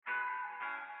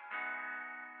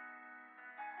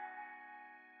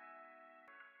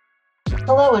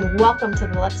Hello and welcome to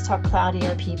the Let's Talk Cloud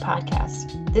ERP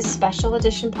podcast. This special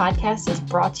edition podcast is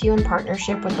brought to you in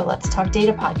partnership with the Let's Talk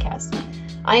Data podcast.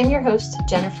 I am your host,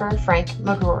 Jennifer Frank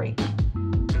McGrory.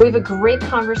 We have a great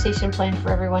conversation planned for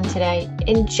everyone today.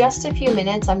 In just a few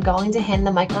minutes, I'm going to hand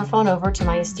the microphone over to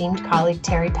my esteemed colleague,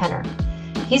 Terry Penner.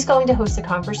 He's going to host a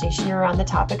conversation around the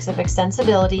topics of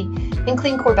extensibility and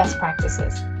clean core best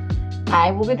practices.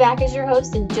 I will be back as your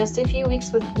host in just a few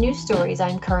weeks with new stories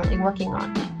I'm currently working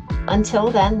on. Until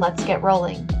then, let's get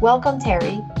rolling. Welcome,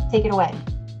 Terry. Take it away.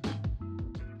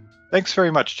 Thanks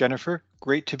very much, Jennifer.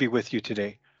 Great to be with you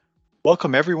today.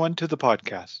 Welcome everyone to the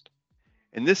podcast.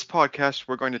 In this podcast,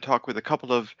 we're going to talk with a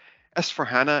couple of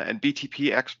S4HANA and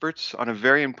BTP experts on a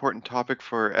very important topic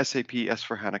for SAP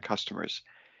S4HANA customers,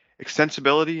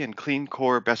 extensibility and clean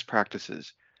core best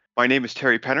practices. My name is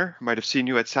Terry Penner. I might have seen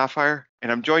you at Sapphire,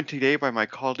 and I'm joined today by my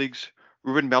colleagues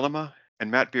Ruben Mellema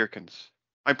and Matt Bierkens.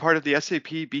 I'm part of the SAP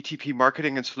BTP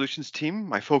Marketing and Solutions team.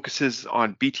 My focus is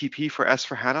on BTP for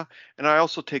S4HANA, and I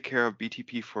also take care of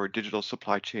BTP for digital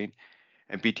supply chain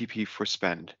and BTP for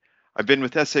spend. I've been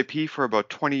with SAP for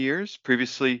about 20 years,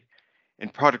 previously in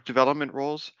product development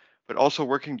roles, but also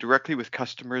working directly with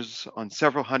customers on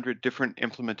several hundred different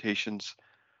implementations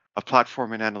of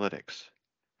platform and analytics.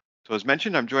 So as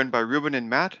mentioned, I'm joined by Ruben and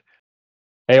Matt.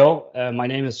 Hey all, my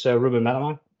name is Ruben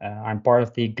Mellema. I'm part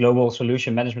of the Global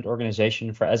Solution Management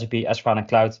Organization for SAP S4HANA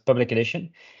Cloud Public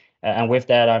Edition. And with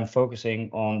that, I'm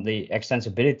focusing on the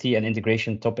extensibility and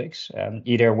integration topics,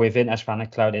 either within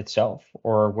S4HANA Cloud itself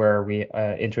or where we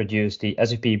introduce the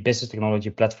SAP Business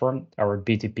Technology Platform, our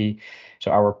BTP,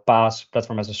 so our PaaS,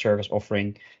 Platform as a Service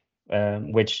offering,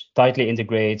 which tightly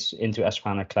integrates into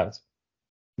S4HANA Cloud.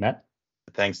 Matt?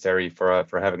 Thanks, Terry, for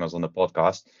having us on the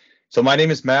podcast. So my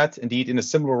name is Matt, indeed in a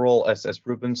similar role as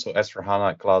Ruben, so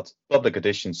S4HANA Cloud Public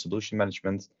Edition Solution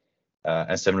Management,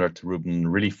 and similar to Ruben,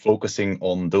 really focusing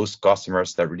on those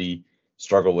customers that really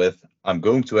struggle with, I'm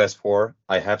going to S4,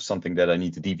 I have something that I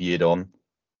need to deviate on,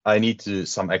 I need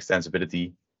some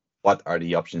extensibility, what are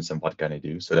the options and what can I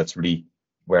do? So that's really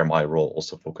where my role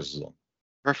also focuses on.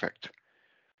 Perfect.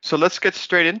 So let's get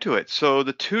straight into it. So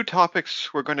the two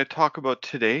topics we're going to talk about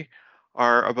today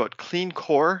are about clean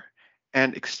core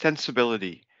and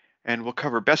extensibility, and we'll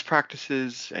cover best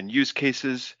practices and use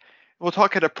cases. We'll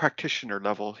talk at a practitioner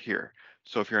level here.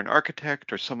 So if you're an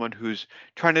architect or someone who's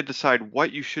trying to decide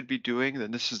what you should be doing,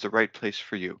 then this is the right place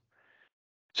for you.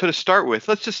 So to start with,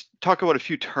 let's just talk about a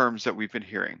few terms that we've been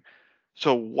hearing.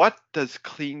 So what does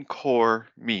clean core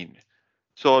mean?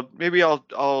 So maybe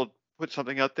I'll put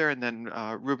something out there, and then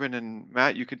Ruben and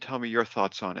Matt, you can tell me your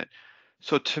thoughts on it.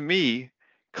 So to me,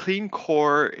 clean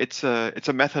core, it's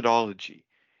a methodology.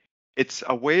 It's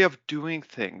a way of doing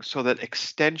things so that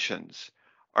extensions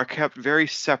are kept very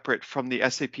separate from the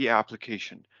SAP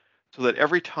application, so that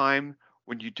every time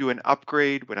when you do an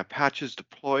upgrade, when a patch is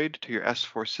deployed to your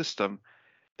S4 system,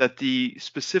 that the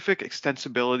specific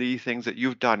extensibility things that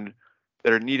you've done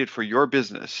that are needed for your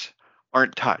business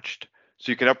aren't touched.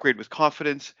 So you can upgrade with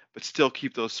confidence, but still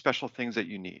keep those special things that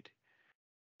you need.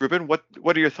 Ruben, what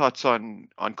are your thoughts on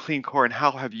clean core, and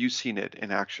how have you seen it in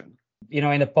action?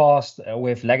 In the past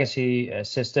with legacy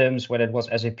systems, whether it was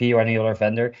SAP or any other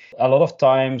vendor, a lot of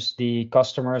times the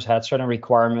customers had certain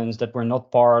requirements that were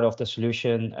not part of the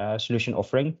solution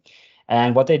offering.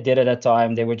 And what they did at that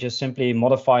time, they were just simply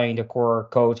modifying the core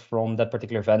code from that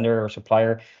particular vendor or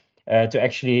supplier to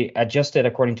actually adjust it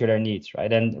according to their needs,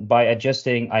 right? And by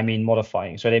adjusting, I mean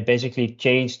modifying. So they basically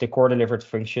changed the core delivered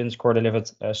functions, core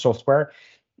delivered software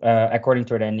according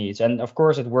to their needs. And of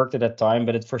course, it worked at that time,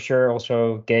 but it for sure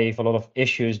also gave a lot of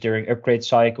issues during upgrade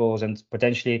cycles, and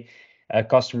potentially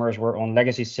customers were on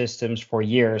legacy systems for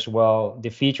years. Well,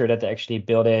 the feature that they actually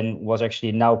built in was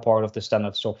actually now part of the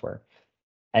standard software.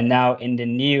 And now in the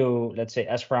new, let's say,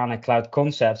 S4HANA Cloud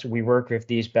concepts, we work with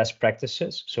these best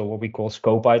practices, so what we call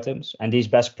scope items. And these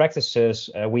best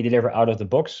practices we deliver out of the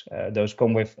box. Those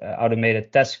come with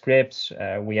automated test scripts.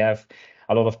 We have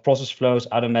a lot of process flows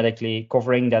automatically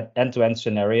covering that end-to-end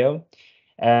scenario,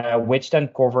 which then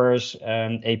covers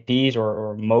a piece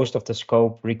or most of the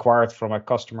scope required from a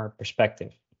customer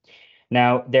perspective.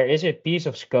 Now, there is a piece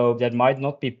of scope that might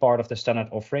not be part of the standard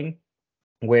offering,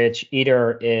 which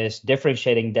either is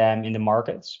differentiating them in the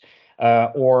markets,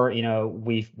 or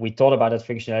we thought about that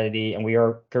functionality and we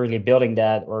are currently building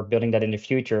that in the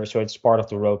future, so it's part of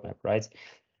the roadmap, right?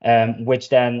 Which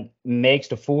then makes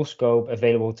the full scope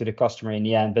available to the customer in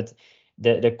the end. But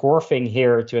the core thing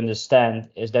here to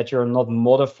understand is that you're not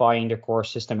modifying the core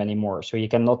system anymore. So you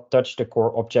cannot touch the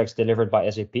core objects delivered by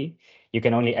SAP. You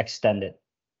can only extend it.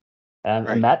 Right.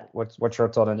 And Matt, what's your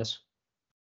thought on this?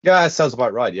 Yeah, it sounds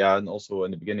about right. Yeah, and also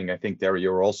in the beginning, I think there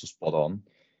you're also spot on.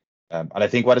 And I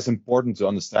think what is important to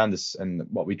understand is, and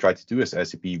what we try to do as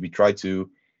SAP, we try to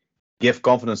give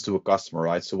confidence to a customer,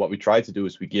 right? So what we try to do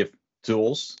is we give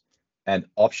tools and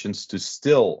options to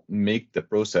still make the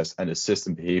process and the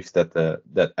system behave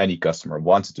that any customer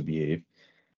wants it to behave.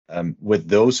 With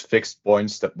those fixed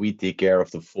points that we take care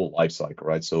of the full life cycle,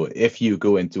 right? So if you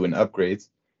go into an upgrade,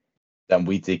 then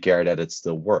we take care that it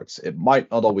still works. It might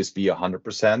not always be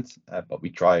 100%, but we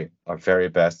try our very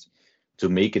best to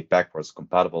make it backwards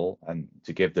compatible and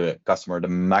to give the customer the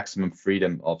maximum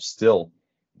freedom of still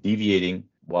deviating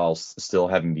whilst still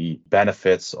having the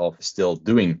benefits of still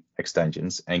doing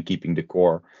extensions and keeping the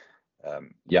core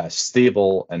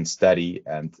stable and steady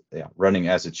and running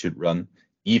as it should run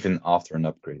even after an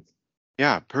upgrade.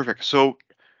 Yeah, perfect. So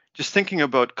just thinking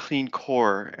about clean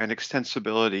core and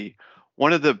extensibility,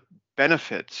 one of the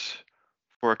benefits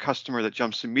for a customer that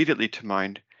jumps immediately to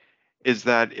mind is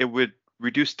that it would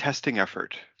reduce testing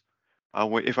effort.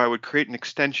 If I would create an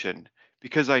extension,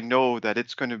 because I know that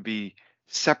it's going to be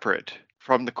separate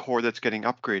from the core that's getting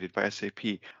upgraded by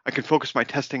SAP, I can focus my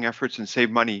testing efforts and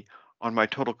save money on my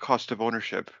total cost of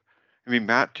ownership. I mean,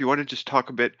 Matt, do you want to just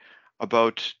talk a bit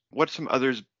about what some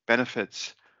other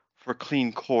benefits for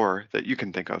clean core that you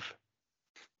can think of?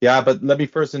 Yeah, but let me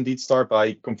first indeed start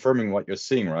by confirming what you're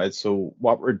saying, right? So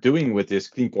what we're doing with this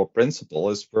clean core principle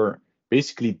is we're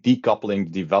basically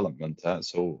decoupling development.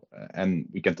 And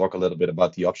we can talk a little bit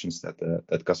about the options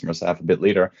that customers have a bit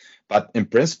later. But in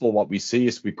principle, what we see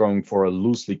is we're going for a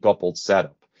loosely coupled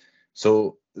setup.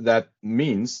 So that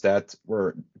means that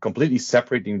we're completely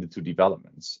separating the two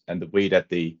developments, and the way that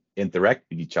they interact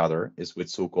with each other is with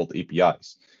so-called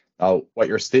APIs. Now, what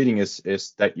you're stating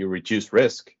is that you reduce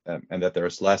risk and that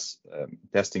there's less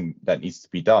testing that needs to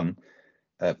be done.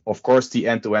 Of course, the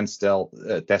end-to-end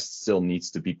test still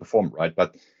needs to be performed, right?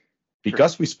 But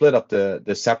because we split up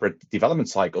the separate development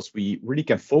cycles, we really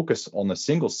can focus on a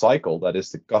single cycle that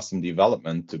is the custom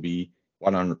development to be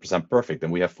 100% perfect,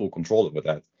 and we have full control over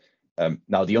that.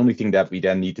 Now, the only thing that we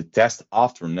then need to test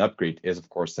after an upgrade is, of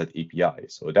course, that API.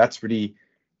 So that's really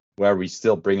where we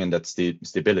still bring in that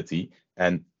stability.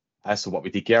 And as to what we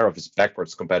take care of is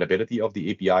backwards compatibility of the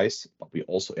APIs, but we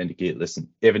also indicate, listen,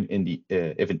 even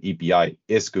if an API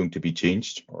is going to be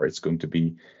changed or it's going to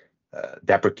be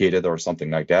deprecated or something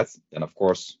like that, then of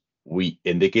course we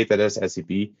indicate that as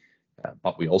SAP,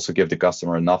 but we also give the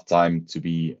customer enough time to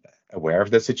be aware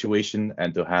of the situation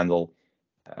and to handle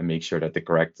and make sure that the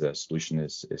correct solution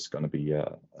is going to be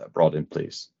brought in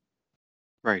place.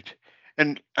 Right.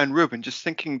 And Ruben, just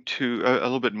thinking to a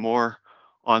little bit more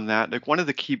on that, like one of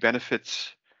the key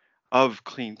benefits of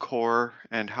clean core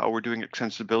and how we're doing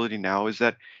extensibility now is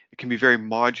that it can be very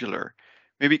modular.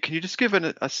 Maybe can you just give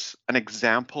an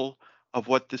example of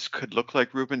what this could look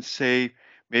like, Ruben? Say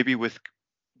maybe with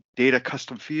data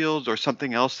custom fields or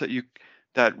something else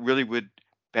that really would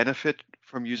benefit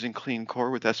from using clean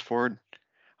core with S4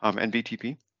 and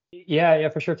BTP? Yeah,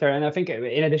 for sure, Terry. And I think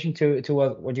in addition to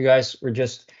what you guys were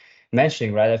just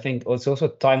mentioning, right? I think it's also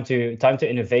time to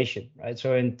innovation, right?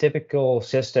 So in typical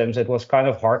systems, it was kind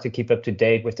of hard to keep up to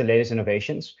date with the latest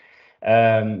innovations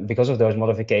because of those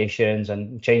modifications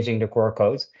and changing the core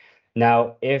code.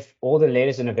 Now, if all the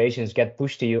latest innovations get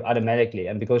pushed to you automatically,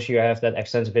 and because you have that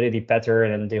extensibility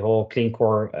pattern and the whole clean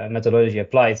core methodology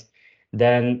applied,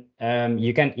 then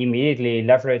you can immediately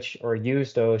leverage or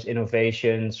use those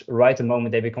innovations right the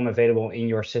moment they become available in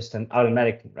your system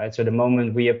automatically, right? So the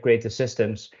moment we upgrade the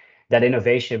systems, that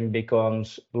innovation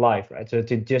becomes live, right? So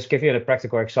to just give you a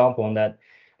practical example on that,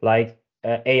 like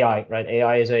AI, right?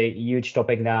 AI is a huge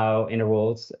topic now in the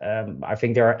world. I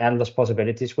think there are endless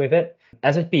possibilities with it.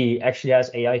 SAP actually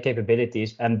has AI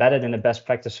capabilities embedded in the best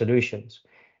practice solutions.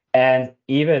 And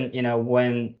even,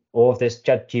 when all of this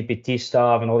chat GPT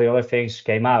stuff and all the other things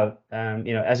came out,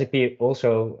 SAP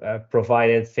also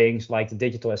provided things like the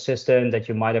digital assistant that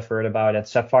you might have heard about at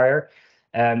Sapphire.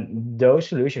 Those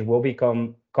solutions will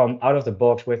come out of the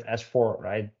box with S4,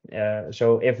 right?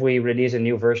 So if we release a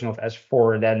new version of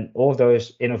S4, then all of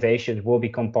those innovations will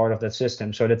become part of that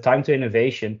system. So the time to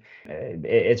innovation,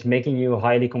 it's making you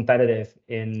highly competitive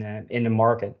in the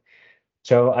market.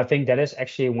 So I think that is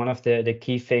actually one of the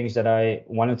key things that I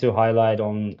wanted to highlight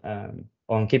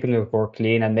on keeping the core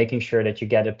clean and making sure that you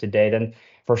get up to date. And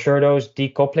for sure, those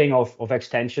decoupling of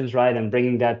extensions, right, and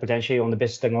bringing that potentially on the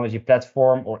business technology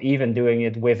platform, or even doing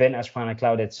it within S/4HANA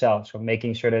Cloud itself. So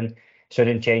making certain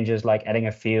changes like adding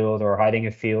a field or hiding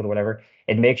a field or whatever,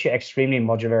 it makes you extremely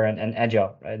modular and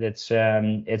agile, right? It's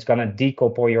going to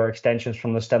decouple your extensions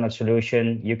from the standard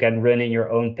solution. You can run in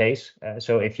your own pace.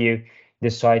 So if you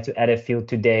decide to add a field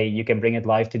today, you can bring it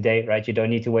live today, right? You don't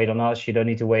need to wait on us. You don't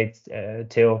need to wait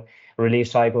till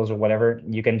release cycles or whatever.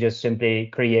 You can just simply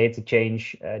create the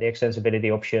change, the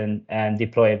extensibility option, and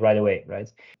deploy it right away,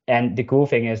 right? And the cool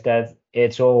thing is that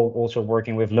it's all also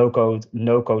working with low code,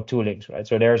 no code toolings, right?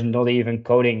 So there's not even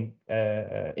coding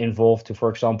involved to, for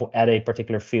example, add a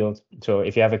particular field. So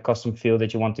if you have a custom field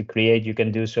that you want to create, you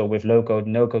can do so with low code,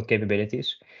 no code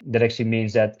capabilities. That actually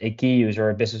means that a key user or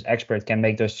a business expert can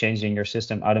make those changes in your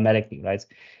system automatically, right?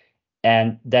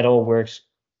 And that all works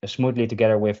smoothly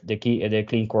together with the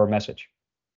clean core message.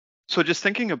 So just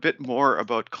thinking a bit more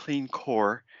about Clean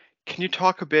Core, can you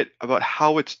talk a bit about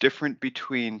how it's different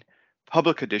between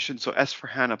Public Edition, so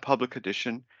S/4HANA Public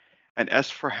Edition, and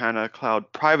S/4HANA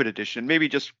Cloud Private Edition? Maybe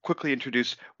just quickly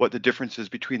introduce what the differences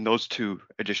between those two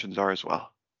editions are as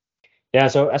well. Yeah,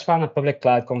 so S/4HANA Public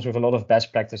Cloud comes with a lot of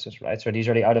best practices, right? So these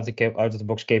are the out of the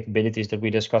box capabilities that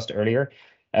we discussed earlier.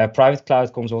 Private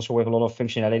cloud comes also with a lot of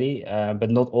functionality, but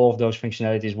not all of those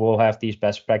functionalities will have these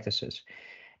best practices.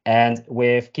 And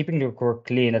with keeping the core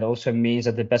clean, it also means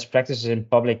that the best practices in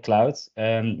public cloud,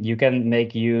 you can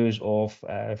make use of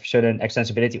certain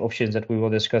extensibility options that we will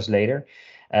discuss later.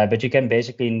 But you can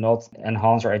basically not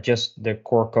enhance or adjust the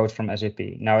core code from SAP.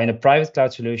 Now, in a private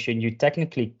cloud solution, you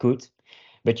technically could,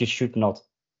 but you should not.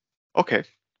 Okay.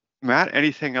 Matt,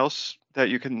 anything else that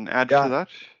you can add to that?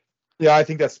 Yeah, I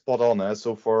think that's spot on.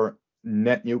 So for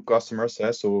net new customers,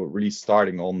 so really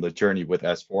starting on the journey with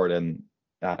S4, then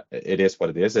it is what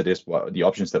it is. It is what the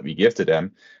options that we give to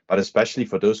them. But especially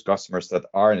for those customers that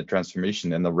are in a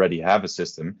transformation and already have a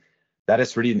system, that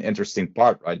is really an interesting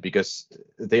part, right? Because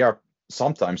they are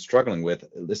sometimes struggling with,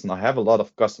 listen, I have a lot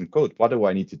of custom code. What do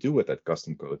I need to do with that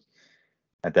custom code?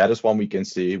 And that is one we can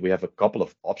see. We have a couple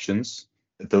of options.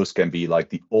 Those can be like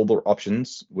the older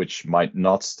options, which might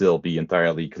not still be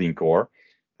entirely clean core.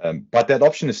 But that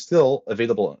option is still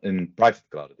available in private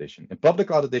cloud edition. In public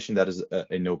cloud edition, that is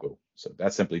a no-go. So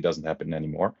that simply doesn't happen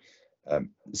anymore.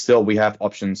 Still, we have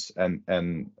options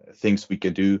and things we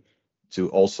can do to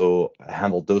also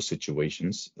handle those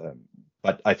situations.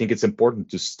 But I think it's important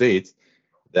to state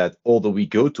that although we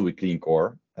go to a clean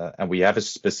core and we have a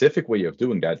specific way of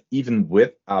doing that, even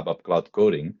with ABAP cloud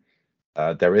coding,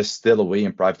 there is still a way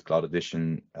in private cloud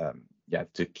edition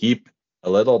to keep a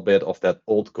little bit of that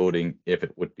old coding if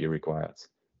it would be required.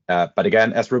 But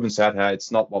again, as Ruben said,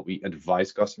 it's not what we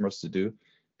advise customers to do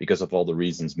because of all the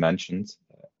reasons mentioned.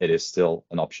 It is still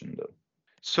an option though.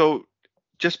 So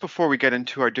just before we get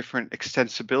into our different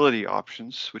extensibility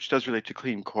options, which does relate to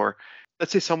clean core,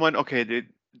 let's say someone, okay,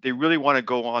 they really want to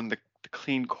go on the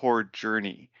clean core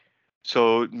journey.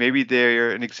 So maybe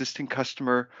they're an existing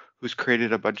customer who's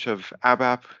created a bunch of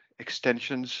ABAP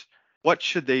extensions. What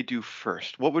should they do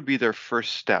first? What would be their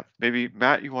first step? Maybe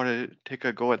Matt, you want to take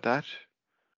a go at that?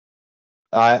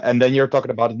 And then you're talking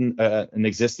about an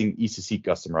existing ECC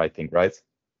customer, I think, right?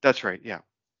 That's right, yeah.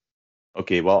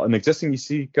 Okay, well, an existing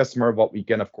ECC customer, what we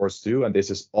can, of course, do, and this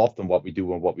is often what we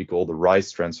do in what we call the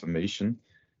RISE transformation.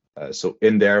 So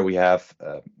in there, we have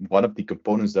one of the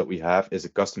components that we have is a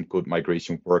custom code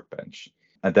migration workbench.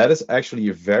 And that is actually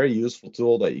a very useful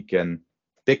tool that you can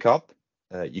pick up,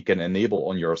 you can enable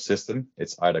on your system.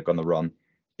 It's either going to run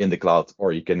in the cloud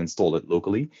or you can install it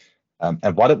locally.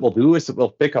 And what it will do is it will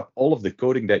pick up all of the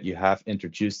coding that you have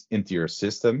introduced into your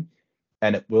system.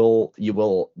 And you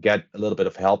will get a little bit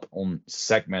of help on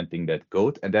segmenting that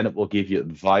code. And then it will give you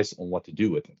advice on what to do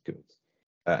with that code.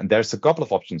 And there's a couple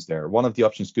of options there. One of the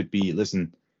options could be,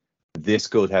 listen, this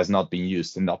code has not been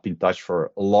used and not been touched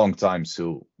for a long time,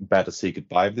 so better say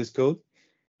goodbye with this code.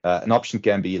 An option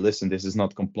can be, listen, this is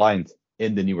not compliant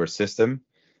in the newer system,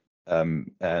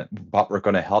 but we're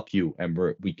going to help you and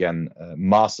we can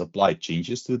mass apply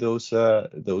changes to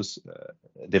those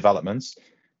developments.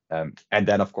 And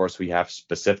then, of course, we have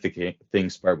specific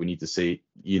things where we need to say,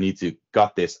 you need to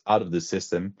cut this out of the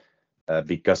system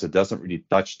because it doesn't really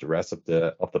touch the rest of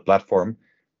the platform.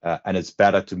 And it's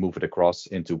better to move it across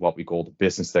into what we call the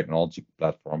business technology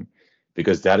platform,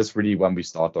 because that is really when we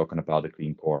start talking about the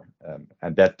clean core.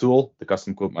 And that tool, the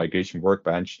custom code migration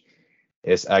workbench,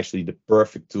 is actually the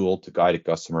perfect tool to guide a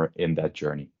customer in that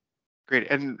journey. Great.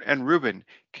 And Ruben,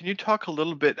 can you talk a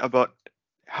little bit about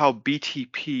how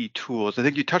BTP tools, I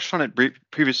think you touched on it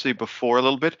previously before a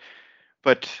little bit,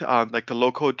 but like the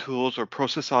low-code tools or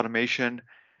process automation,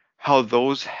 how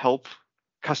those help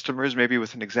customers, maybe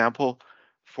with an example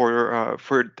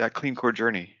for that clean core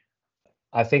journey?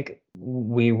 I think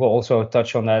we will also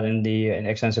touch on that in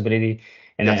extensibility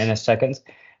in a second.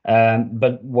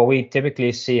 But what we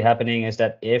typically see happening is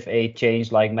that if a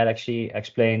change like Matt actually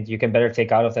explained, you can better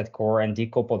take out of that core and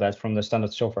decouple that from the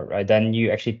standard software, right? Then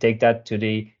you actually take that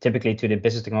typically to the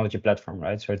business technology platform,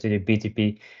 right? So to the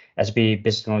BTP, SAP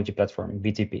business technology platform,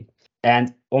 BTP.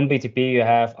 And on BTP, you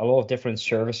have a lot of different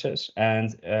services.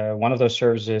 And one of those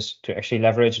services to actually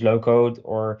leverage low code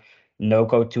or no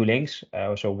code toolings.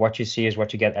 So what you see is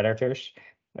what you get editors.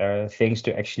 Things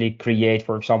to actually create,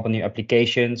 for example, new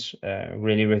applications,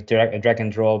 really with drag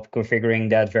and drop, configuring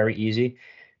that very easy.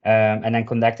 And then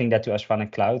connecting that to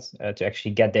S/4HANA Cloud to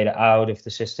actually get data out of the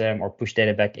system or push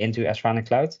data back into S/4HANA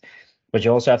Cloud. But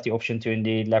you also have the option to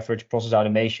indeed leverage process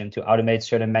automation to automate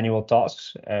certain manual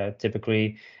tasks,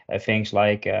 typically things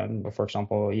like, for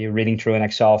example, you're reading through an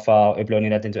Excel file, uploading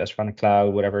that into S/4HANA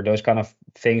Cloud, whatever, those kind of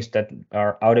things that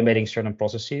are automating certain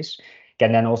processes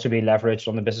can then also be leveraged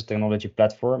on the business technology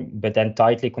platform, but then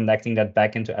tightly connecting that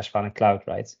back into S/4HANA Cloud,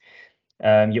 right?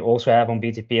 You also have on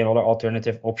BTP another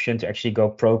alternative option to actually go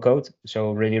pro code,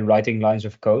 so really writing lines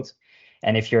of code.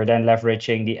 And if you're then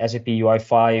leveraging the SAP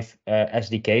UI5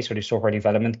 SDK, so the software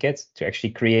development kit, to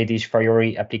actually create these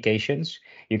Fiori applications,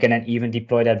 you can then even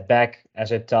deploy that back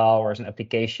as a tile or as an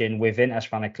application within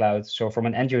S/4HANA Cloud. So from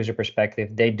an end user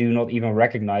perspective, they do not even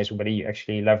recognize whether you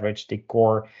actually leverage the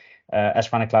core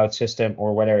S/4HANA Cloud system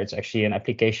or whether it's actually an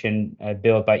application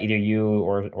built by either you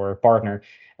or a partner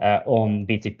on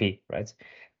BTP, right?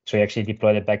 So you actually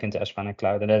deploy it back into S/4HANA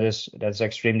Cloud, and that's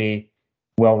extremely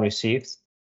well received.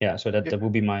 Yeah, so that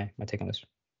would be my take on this.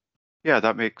 Yeah,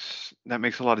 that makes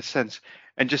a lot of sense.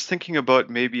 And just thinking about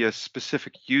maybe a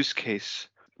specific use case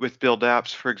with Build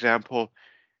Apps, for example,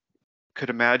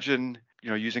 could imagine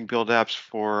using Build Apps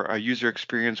for a user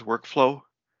experience workflow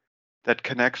that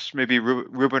connects. Maybe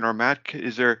Ruben or Matt,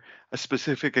 is there a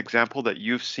specific example that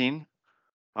you've seen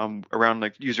around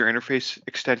like user interface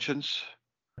extensions?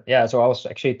 Yeah, so I was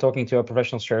actually talking to a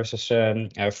professional services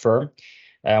firm,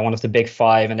 one of the big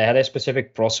five, and they had a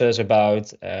specific process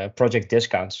about project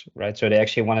discounts, right? So they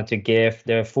actually wanted to give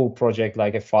the full project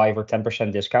like a 5 or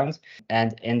 10% discount.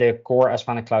 And in the core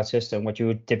S/4HANA Cloud system, what you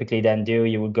would typically then do,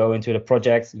 you would go into the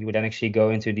project, you would then actually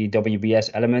go into the WBS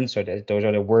elements, so those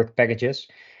are the work packages.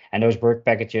 And those work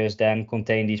packages then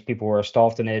contain these people who are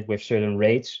staffed in it with certain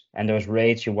rates, and those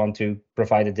rates you want to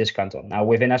provide a discount on. Now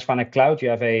within S/4HANA Cloud, you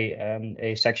have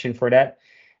a section for that,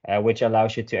 which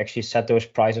allows you to actually set those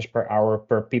prices per hour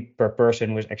per person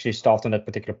who is actually staffed on that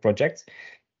particular project.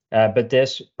 But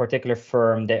this particular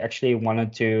firm, they actually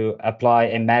wanted to apply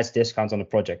a mass discount on the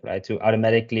project, right, to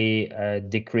automatically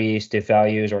decrease the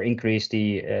values or increase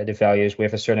the values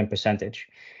with a certain percentage.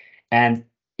 And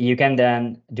you can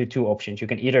then do two options. You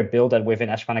can either build that within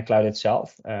S/4HANA Cloud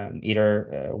itself,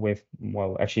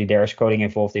 actually there's coding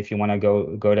involved if you want to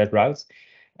go that route.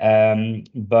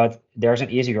 But there's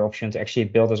an easier option to actually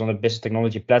build this on a business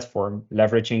technology platform,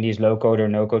 leveraging these low code or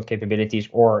no code capabilities,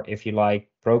 or if you like,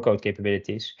 pro code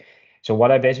capabilities. So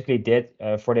what I basically did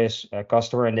for this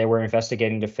customer, and they were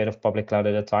investigating the fit of public cloud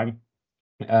at the time,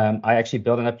 I actually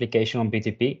built an application on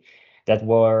BTP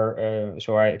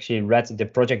so I actually read the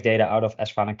project data out of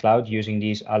S/4HANA Cloud using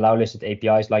these allow listed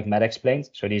APIs like Matt explained.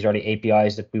 So these are the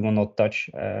APIs that we will not touch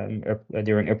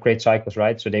during upgrade cycles,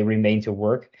 right? So they remain to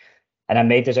work. And I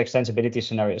made this extensibility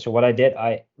scenario. So what I did,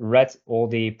 I read all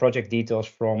the project details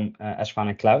from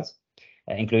S/4HANA Cloud,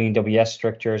 including WS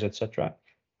structures, etc.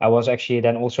 I was actually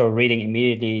then also reading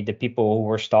immediately the people who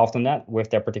were staffed on that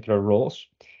with their particular roles.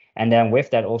 And then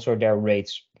with that, also their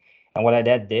rates. And what I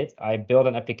did, I built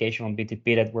an application on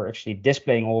BTP that were actually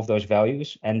displaying all of those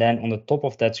values. And then on the top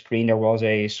of that screen, there was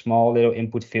a small little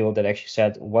input field that actually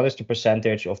said, what is the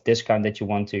percentage of discount that you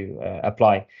want to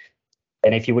apply?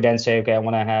 And if you would then say, okay, I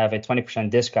want to have a 20%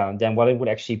 discount, then what it would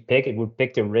actually pick, it would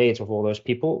pick the rates of all those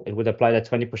people. It would apply that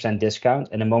 20% discount.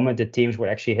 And the moment the teams were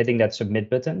actually hitting that submit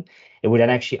button, it would then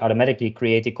actually automatically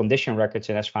create the condition records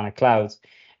in S/4HANA Cloud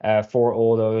for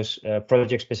all those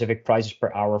project-specific prices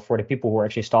per hour for the people who are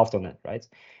actually staffed on it, right?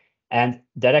 And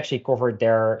that actually covered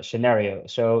their scenario.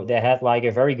 So they had like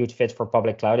a very good fit for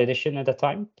public cloud edition at the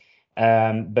time.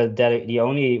 But the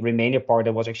only remaining part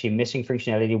that was actually missing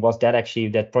functionality was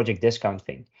that project discount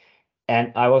thing.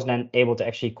 And I was then able to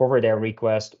actually cover their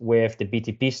request with the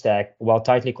BTP stack while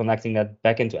tightly connecting that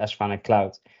back into S/4HANA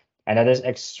Cloud. And that is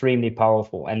extremely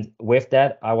powerful. And with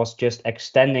that, I was just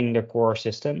extending the core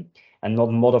system and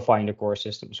not modifying the core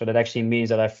system. So that actually means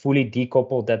that I fully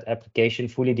decoupled that application,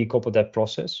 fully decoupled that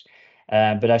process,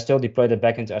 but I still deployed it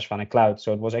back into S/4HANA Cloud.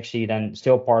 So it was actually then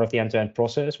still part of the end-to-end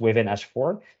process within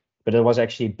S4, but it was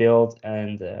actually built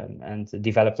and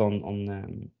developed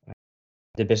on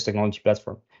the business technology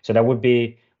platform. So that would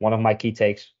be one of my key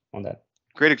takes on that.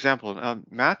 Great example.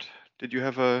 Matt, did you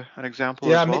have an example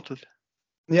Yeah, as well?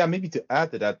 maybe to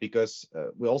add to that, because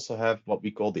we also have what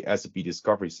we call the SAP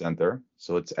Discovery Center.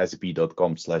 So it's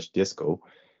sap.com/disco.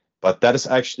 But that is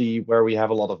actually where we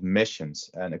have a lot of missions.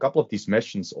 And a couple of these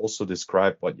missions also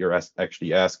describe what you're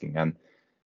actually asking. And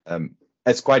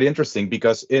it's quite interesting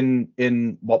because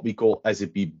in what we call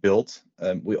SAP Build,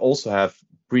 we also have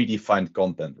predefined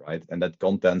content, right? And that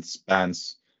content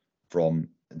spans from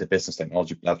the business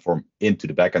technology platform into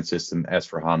the backend system as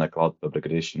for HANA Cloud Public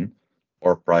Edition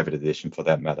or Private Edition for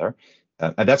that matter.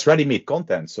 And that's ready-made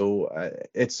content. So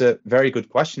it's a very good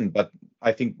question, but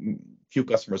I think few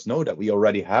customers know that we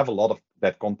already have a lot of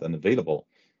that content available.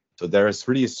 So there is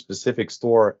really a specific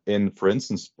store in, for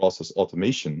instance, process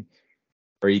automation,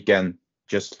 where you can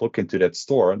just look into that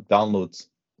store, download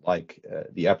like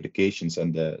the applications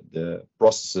and the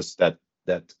processes that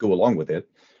go along with it,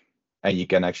 and you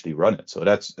can actually run it. So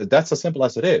that's as simple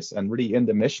as it is. And really in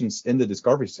the missions in the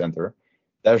Discovery Center,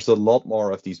 there's a lot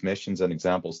more of these missions and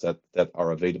examples that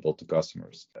are available to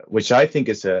customers, which I think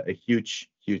is a huge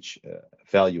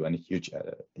value and a huge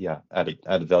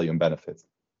added value and benefit.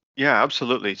 Yeah,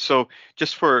 absolutely. So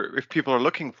just for if people are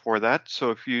looking for that,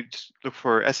 so if you look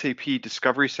for SAP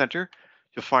Discovery Center,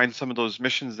 you'll find some of those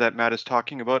missions that Matt is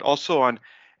talking about. Also on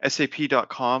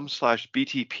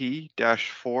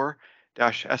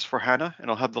sap.com/BTP-4-S4HANA, and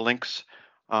I'll have the links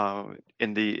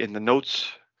in the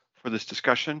notes for this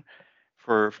discussion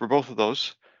for both of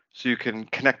those, so you can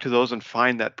connect to those and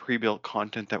find that pre-built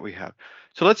content that we have.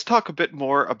 So let's talk a bit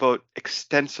more about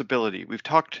extensibility. We've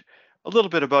talked a little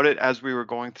bit about it as we were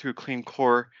going through Clean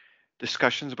Core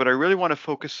discussions, but I really want to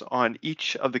focus on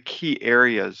each of the key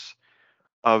areas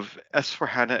of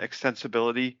S4HANA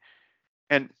extensibility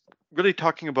and really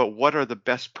talking about what are the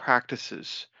best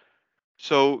practices.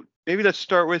 So maybe let's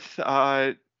start with,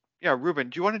 Ruben,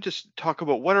 do you want to just talk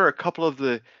about what are a couple of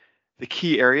the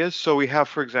key areas? So we have,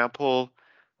 for example,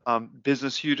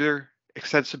 business user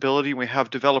extensibility, and we have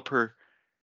developer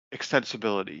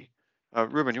extensibility.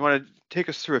 Ruben, you want to take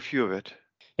us through a few of it?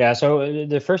 Yeah, so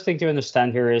the first thing to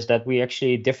understand here is that we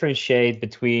actually differentiate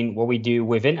between what we do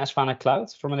within S/4HANA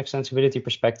Cloud from an extensibility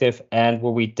perspective and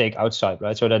what we take outside,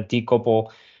 right? So that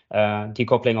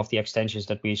decoupling of the extensions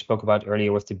that we spoke about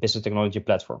earlier with the business technology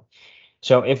platform.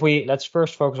 So let's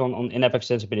first focus on in-app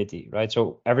extensibility, right?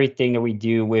 So everything that we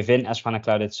do within S/4HANA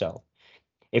Cloud itself.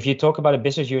 If you talk about a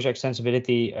business user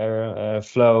extensibility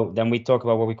flow, then we talk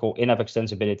about what we call in-app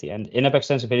extensibility. And in-app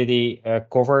extensibility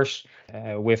covers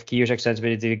with key user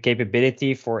extensibility the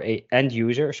capability for a end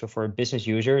user, so for a business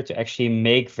user, to actually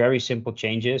make very simple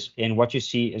changes in what you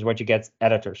see is what you get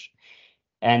editors.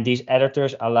 And these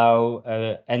editors allow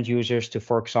end users to,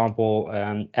 for example,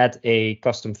 add a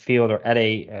custom field or add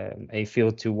a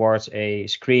field towards a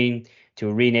screen, to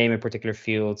rename a particular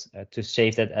field, to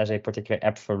save that as a particular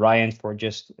app variant for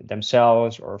just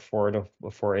themselves or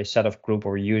for a set of group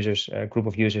of users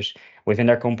within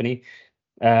their company,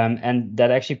 and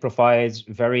that actually provides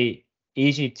very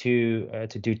easy to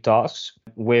do tasks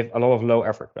with a lot of low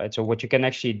effort, right? So what you can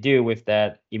actually do with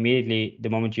that immediately, the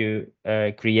moment you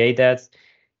create that,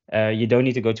 you don't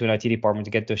need to go to an IT department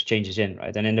to get those changes in,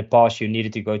 right? And in the past, you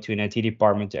needed to go to an IT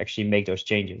department to actually make those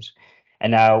changes.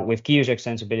 And now with key user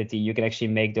extensibility, you can actually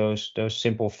make those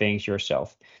simple things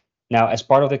yourself. Now, as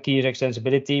part of the key user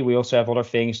extensibility, we also have other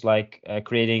things like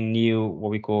creating new,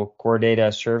 what we call core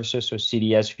data services, so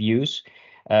CDS views,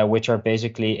 which are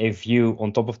basically a view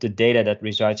on top of the data that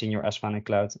resides in your S/4HANA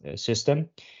Cloud system.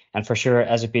 And for sure,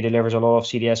 SAP delivers a lot of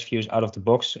CDS views out of the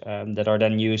box that are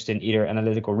then used in either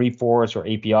analytical reports or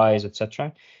APIs,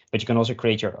 etc. But you can also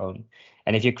create your own.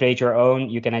 And if you create your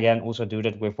own, you can again also do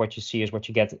that with what you see is what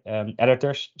you get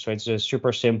editors. So it's a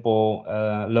super simple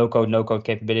low-code, no-code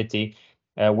capability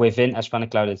within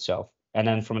S/4HANA Cloud itself. And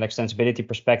then from an extensibility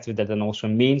perspective, that then also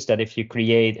means that if you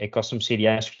create a custom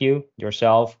CDS view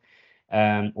yourself,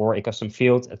 or a custom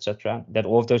field, etc., that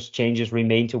all of those changes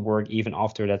remain to work even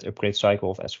after that upgrade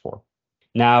cycle of S4.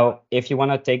 Now, if you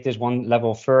want to take this one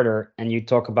level further and you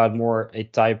talk about more a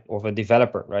type of a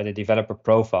developer, right, a developer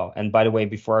profile. And by the way,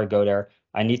 before I go there,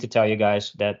 I need to tell you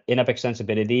guys that in-app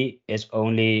extensibility is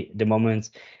only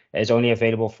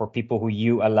available for people who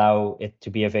you allow it to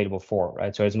be available for,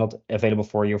 right? So it's not available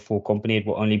for your full company. It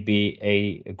will only be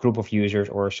a group of users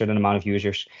or a certain amount of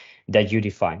users that you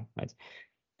define, right?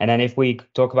 And then if we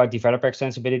talk about developer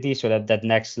extensibility, so that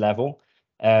next level,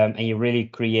 and you really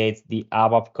create the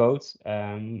ABAP code,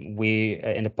 we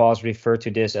in the past referred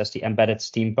to this as the embedded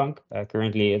steampunk.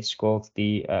 Currently, it's called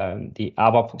the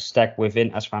ABAP stack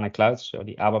within S/4HANA Cloud, so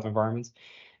the ABAP environment.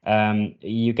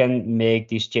 You can make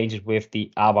these changes with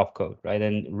the ABAP code, right?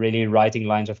 And really writing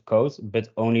lines of code, but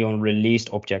only on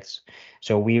released objects.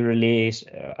 So we release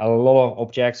a lot of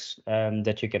objects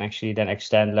that you can actually then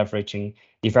extend, leveraging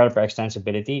developer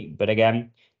extensibility. But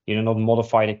again, you do not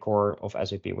modify the core of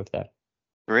SAP with that.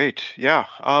 Great. Yeah.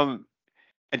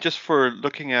 And just for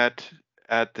looking at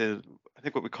the, I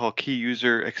think what we call key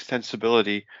user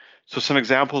extensibility. So some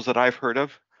examples that I've heard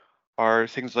of are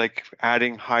things like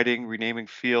adding, hiding, renaming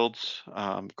fields,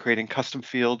 creating custom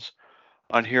fields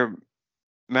on here.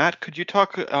 Matt, could you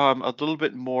talk a little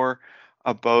bit more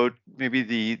about maybe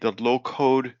the low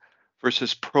code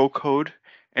versus pro code,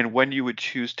 and when you would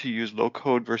choose to use low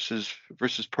code versus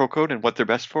pro code, and what they're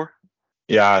best for?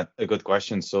 Yeah, a good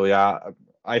question. So yeah,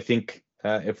 I think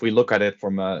if we look at it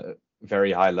from a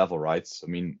very high level, right? So,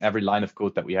 I mean, every line of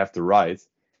code that we have to write,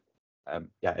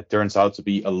 yeah, it turns out to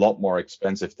be a lot more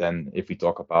expensive than if we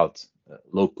talk about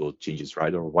low code changes,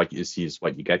 right? Or what you see is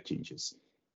what you get changes.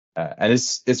 And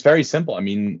it's very simple. I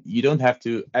mean, you don't have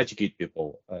to educate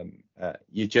people.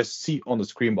 You just see on the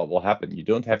screen what will happen. You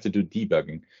don't have to do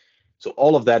debugging. So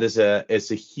all of that is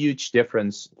a huge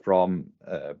difference from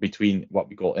between what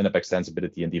we call in-app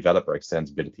extensibility and developer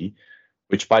extensibility,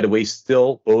 which, by the way,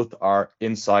 still both are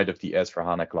inside of the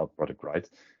S/4HANA Cloud product, right?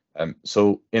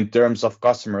 So in terms of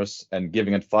customers and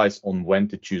giving advice on when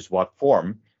to choose what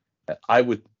form, I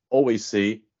would always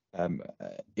say,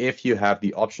 if you have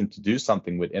the option to do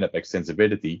something with in-app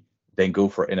extensibility, then go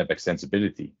for in-app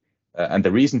extensibility. And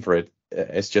the reason for it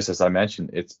is just as I mentioned,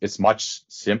 it's much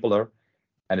simpler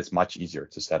and it's much easier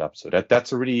to set up. So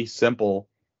that's a really simple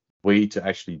way to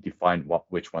actually define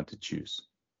which one to choose.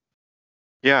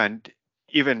 Yeah, and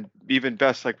even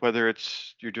best, like whether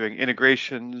it's you're doing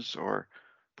integrations or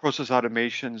process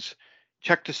automations,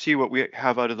 check to see what we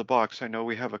have out of the box. I know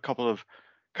we have a couple of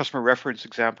customer reference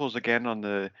examples again on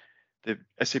the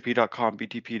sap.com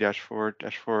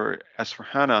BTP-4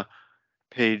 S4HANA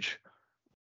page.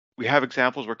 We have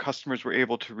examples where customers were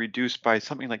able to reduce by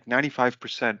something like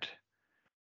 95%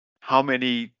 how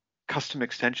many custom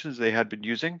extensions they had been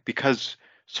using, because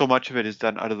so much of it is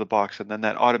done out of the box, and then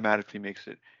that automatically makes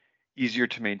it easier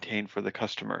to maintain for the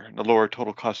customer and the lower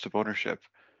total cost of ownership.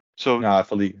 So no, I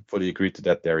fully agree to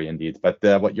that, Derry, indeed. But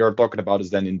what you're talking about is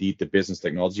then indeed the business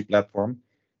technology platform.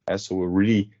 So we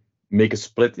really make a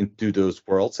split into those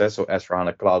worlds. So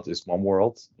S/4HANA Cloud is one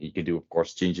world. You can do, of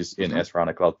course, changes in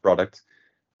S/4HANA Cloud product.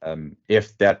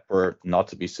 If that were not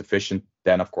to be sufficient,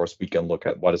 then of course we can look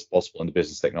at what is possible in the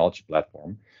business technology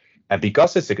platform. And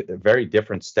because it's a very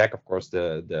different stack, of course,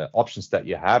 the options that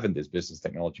you have in this business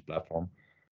technology platform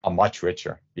are much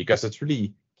richer, because it's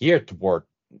really geared toward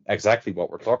exactly what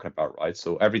we're talking about, right?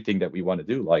 So everything that we want to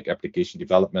do, like application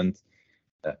development,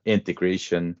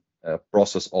 integration,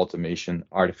 process automation,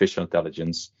 artificial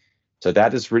intelligence. So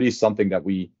that is really something that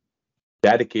we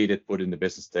dedicated put in the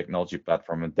business technology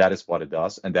platform, and that is what it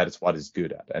does, and that is what it's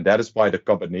good at. And that is why the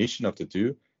combination of the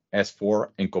two, S4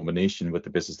 in combination with the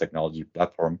business technology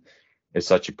platform, is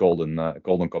such a golden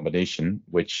combination,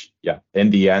 which, yeah, in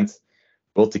the end,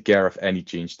 will take care of any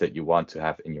change that you want to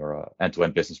have in your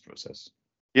end-to-end business process.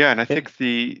 Yeah, and I think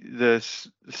the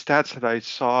stats that I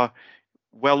saw,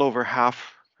 well over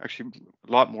half, actually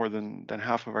a lot more than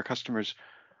half of our customers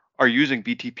are using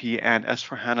BTP and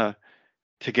S/4HANA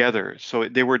together. So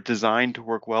they were designed to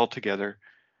work well together.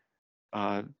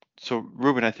 So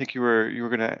Ruben, I think you were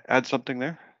going to add something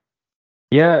there.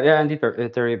 Yeah, indeed,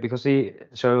 Terry, because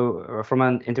from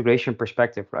an integration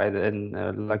perspective, right,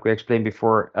 and like we explained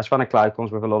before, S/4HANA Cloud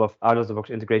comes with a lot of out-of-the-box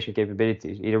integration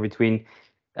capabilities, either between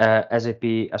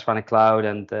SAP S/4HANA Cloud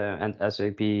and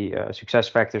SAP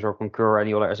SuccessFactors or Concur or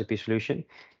any other SAP solution,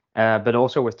 but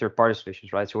also with third-party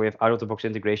solutions, right? So we have out-of-the-box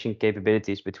integration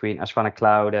capabilities between S/4HANA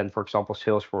Cloud and, for example,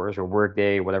 Salesforce or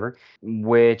Workday, whatever,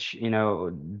 which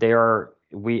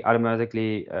we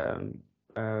automatically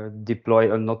deploy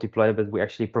or not deploy, but we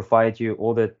actually provide you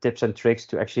all the tips and tricks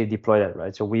to actually deploy that,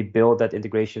 right? So we build that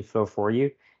integration flow for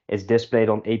you. It's displayed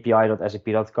on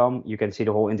api.sap.com. You can see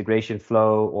the whole integration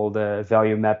flow, all the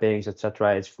value mappings,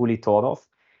 etc. It's fully thought of.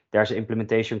 There's an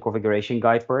implementation configuration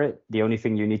guide for it. The only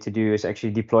thing you need to do is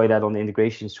actually deploy that on the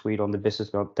integration suite on the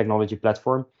business technology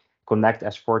platform, connect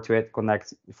S4 to it,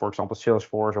 connect, for example,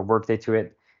 Salesforce or Workday to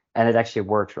it, and it actually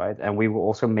works, right? And we will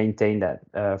also maintain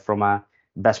that from a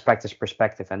best practice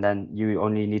perspective, and then you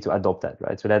only need to adopt that,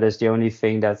 right? So that is the only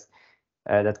thing that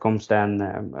comes then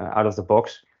out of the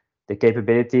box. The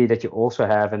capability that you also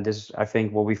have, and this is, I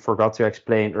think, what we forgot to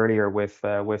explain earlier with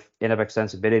in-app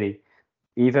extensibility.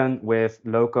 Even with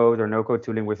low code or no code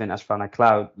tooling within S/4HANA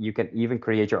Cloud, you can even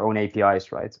create your own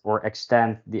APIs, right? Or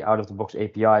extend the out of the box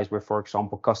APIs with, for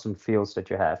example, custom fields that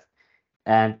you have.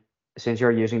 And since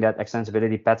you're using that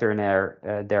extensibility pattern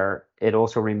there, it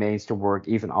also remains to work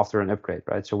even after an upgrade,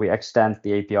 right? So we extend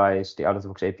the APIs, the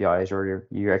out-of-the-box APIs, or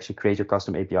you actually create your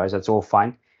custom APIs. That's all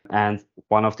fine. And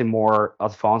one of the more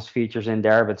advanced features in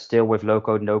there, but still with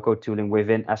low-code, no-code tooling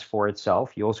within S4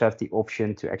 itself, you also have the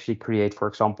option to actually create, for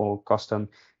example, custom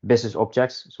business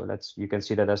objects. So you can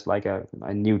see that as like a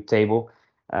new table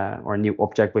or a new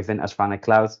object within S/4HANA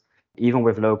Cloud, even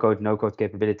with low-code, no-code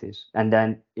capabilities. And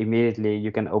then immediately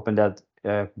you can open that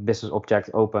business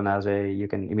object you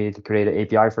can immediately create an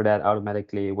API for that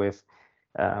automatically with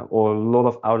or a lot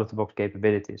of out-of-the-box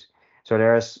capabilities. So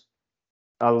there's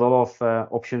a lot of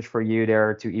options for you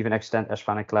there to even extend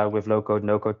S/4HANA Cloud with low-code,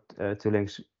 no-code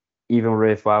toolings, even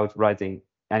without writing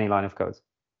any line of code.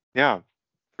 Yeah,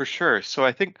 for sure. So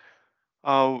I think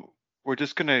we're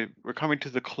coming to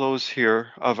the close here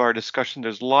of our discussion.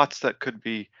 There's lots that could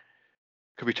be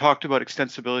talked about.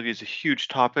 Extensibility is a huge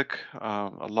topic,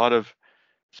 a lot of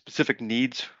specific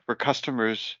needs for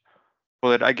customers.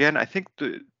 But again, I think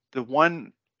the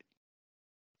one,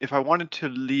 if I wanted to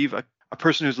leave a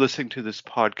person who's listening to this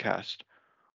podcast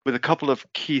with a couple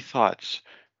of key thoughts,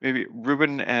 maybe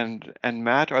Ruben and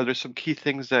Matt, are there some key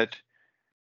things that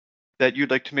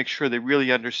you'd like to make sure they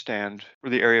really understand for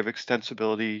the area of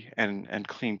extensibility and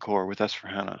clean core with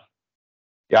S/4HANA?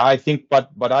 Yeah, I think,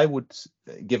 but I would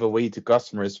give away to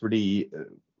customers really,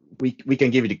 we can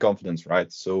give you the confidence,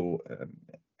 right? So,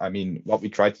 I mean, what we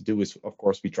try to do is, of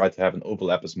course, we try to have an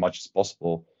overlap as much as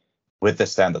possible with the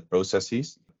standard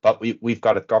processes, but we've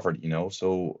got it covered,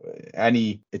 So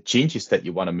any changes that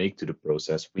you want to make to the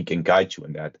process, we can guide you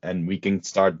in that, and we can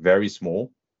start very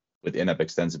small with in-app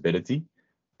extensibility,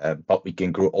 but we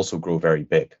can also grow very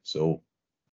big. So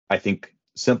I think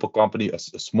simple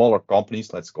smaller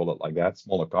companies, let's call it like that,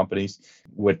 smaller companies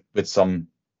with some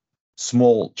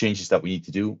small changes that we need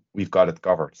to do, we've got it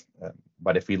covered.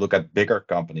 But if we look at bigger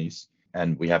companies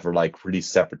and we have like really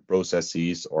separate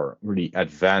processes or really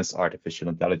advanced artificial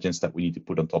intelligence that we need to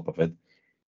put on top of it,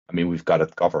 I mean, we've got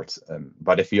it covered.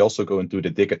 But if we also go into the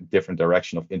different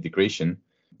direction of integration,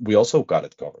 we also got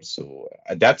it covered. So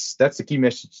that's the key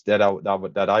message that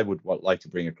I would like to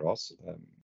bring across.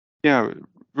 Yeah,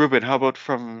 Ruben, how about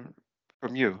from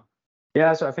you?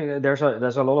 Yeah, so I think there's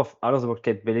a lot of out-of-the-box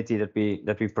capability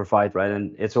that we provide, right?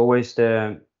 And it's always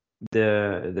the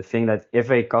thing that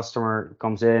if a customer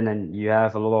comes in and you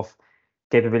have a lot of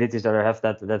capabilities that have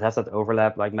that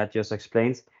overlap, like Matt just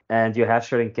explained, and you have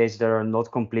certain cases that are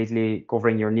not completely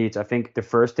covering your needs, I think the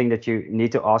first thing that you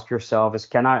need to ask yourself is,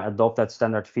 can I adopt that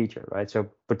standard feature, right? So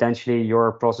potentially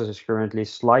your process is currently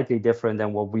slightly different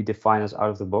than what we define as out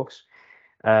of the box.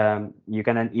 You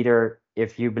can then either,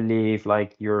 if you believe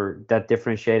like you're that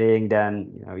differentiating,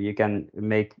 then you can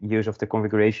make use of the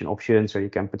configuration option, so you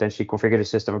can potentially configure the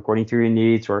system according to your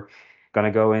needs, or gonna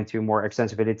go into more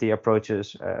extensibility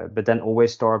approaches, but then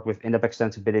always start with in-app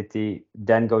extensibility,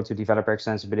 then go to developer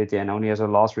extensibility, and only as a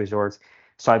last resort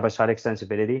side-by-side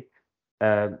extensibility.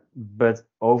 But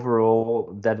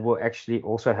overall, that will actually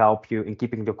also help you in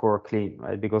keeping the core clean,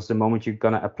 right? Because the moment you're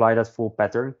gonna apply that full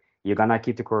pattern, you're gonna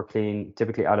keep the core clean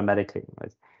typically automatically,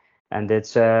 right? And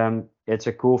it's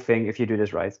a cool thing if you do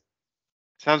this right.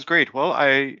 Sounds great. Well,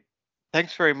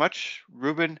 thanks very much,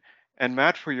 Ruben and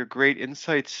Matt, for your great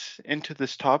insights into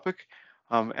this topic.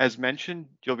 As mentioned,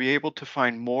 you'll be able to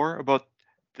find more about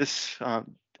this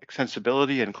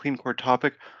extensibility and clean core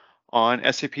topic on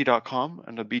sap.com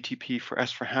on the BTP for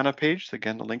S/4HANA page.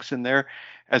 Again, the link's in there,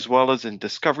 as well as in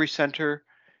Discovery Center.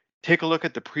 Take a look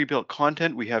at the pre-built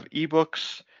content. We have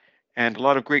ebooks and a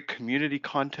lot of great community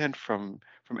content from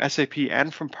SAP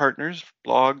and from partners,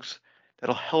 blogs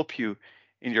that'll help you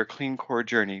in your clean core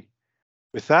journey.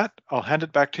 With that, I'll hand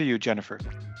it back to you, Jennifer.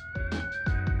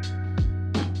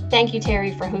 Thank you,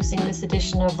 Terry, for hosting this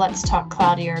edition of Let's Talk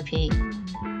Cloud ERP.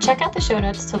 Check out the show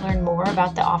notes to learn more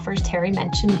about the offers Terry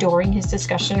mentioned during his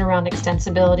discussion around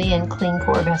extensibility and clean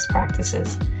core best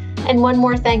practices. And one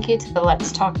more thank you to the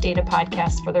Let's Talk Data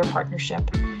podcast for their partnership.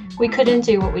 We couldn't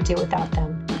do what we do without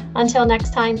them. Until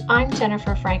next time, I'm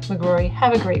Jennifer Frank McGrory.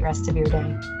 Have a great rest of your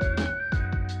day.